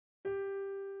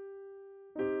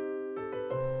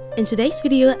In today's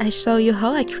video I show you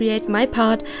how I create my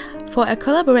part for a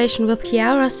collaboration with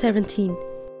Kyara 17.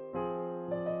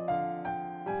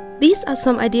 These are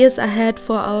some ideas I had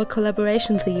for our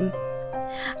collaboration theme.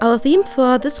 Our theme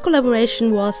for this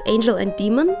collaboration was Angel and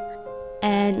Demon,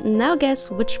 and now guess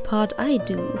which part I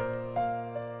do.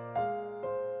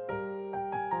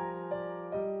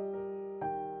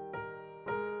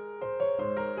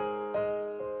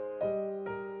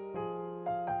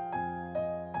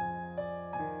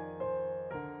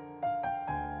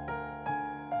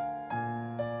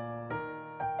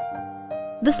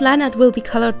 This line art will be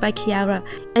colored by Kyara,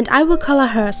 and I will color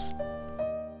hers.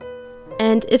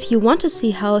 And if you want to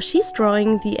see how she's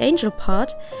drawing the angel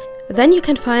part, then you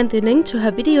can find the link to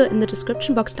her video in the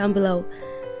description box down below.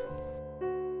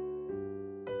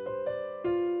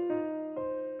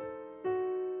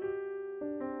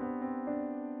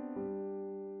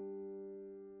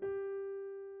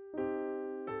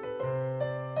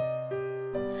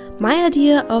 My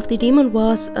idea of the demon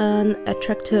was an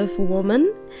attractive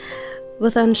woman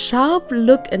with a sharp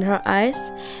look in her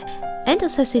eyes and a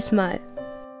sassy smile.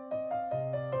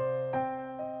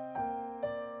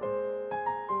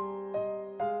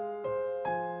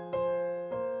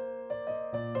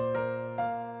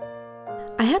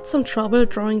 I had some trouble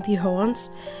drawing the horns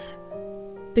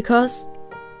because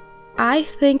I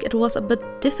think it was a bit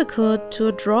difficult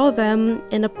to draw them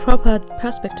in a proper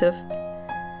perspective.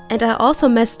 And I also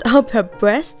messed up her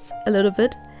breasts a little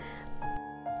bit.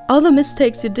 All the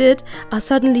mistakes you did are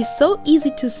suddenly so easy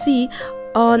to see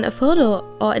on a photo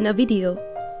or in a video.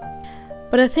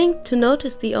 But I think to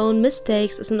notice the own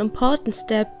mistakes is an important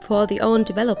step for the own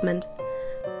development.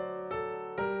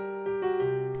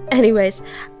 Anyways,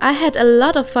 I had a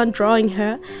lot of fun drawing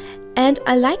her, and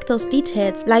I like those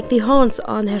details, like the horns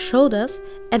on her shoulders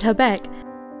and her back.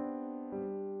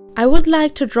 I would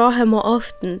like to draw her more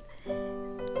often.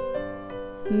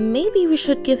 Maybe we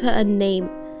should give her a name.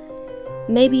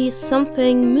 Maybe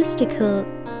something mystical.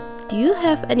 Do you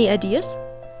have any ideas?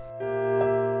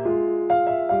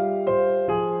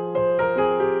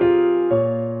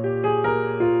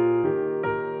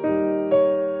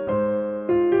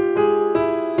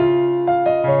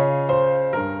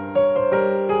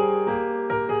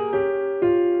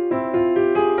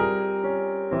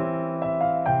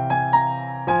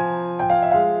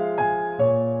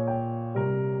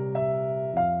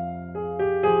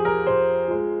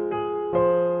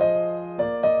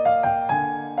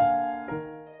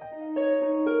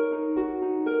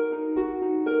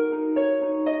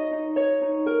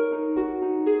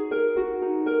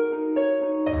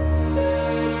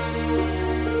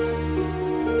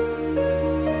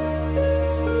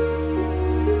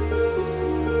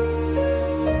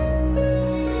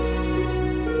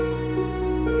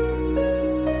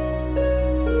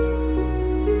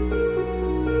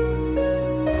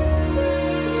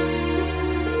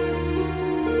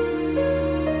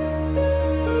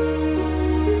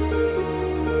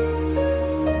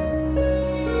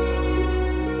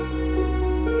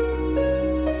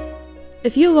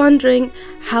 If you're wondering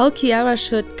how Kyara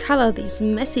should color these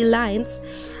messy lines,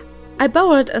 I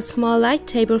borrowed a small light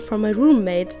table from my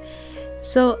roommate,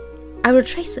 so I will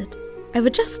trace it. I will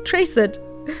just trace it.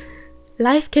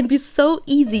 Life can be so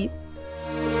easy.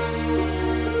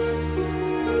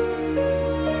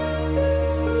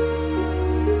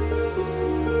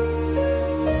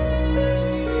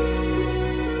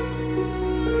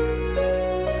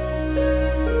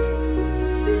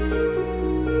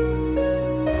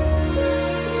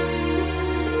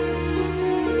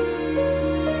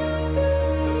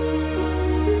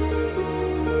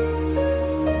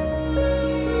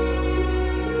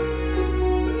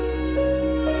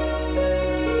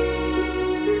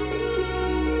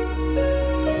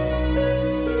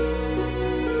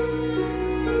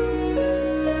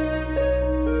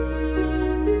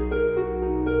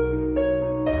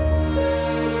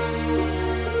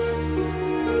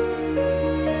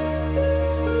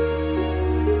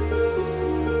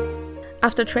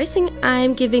 After tracing,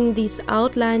 I'm giving these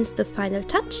outlines the final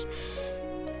touch,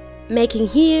 making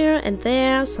here and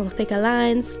there some thicker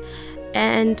lines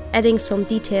and adding some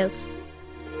details.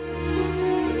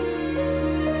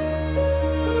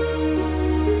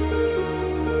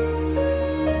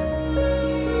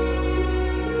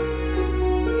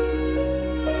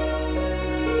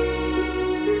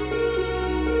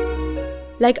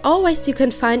 Like always, you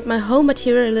can find my whole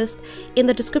material list in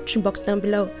the description box down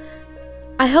below.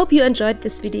 I hope you enjoyed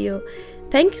this video.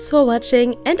 Thanks for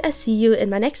watching, and I see you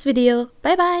in my next video.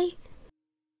 Bye bye!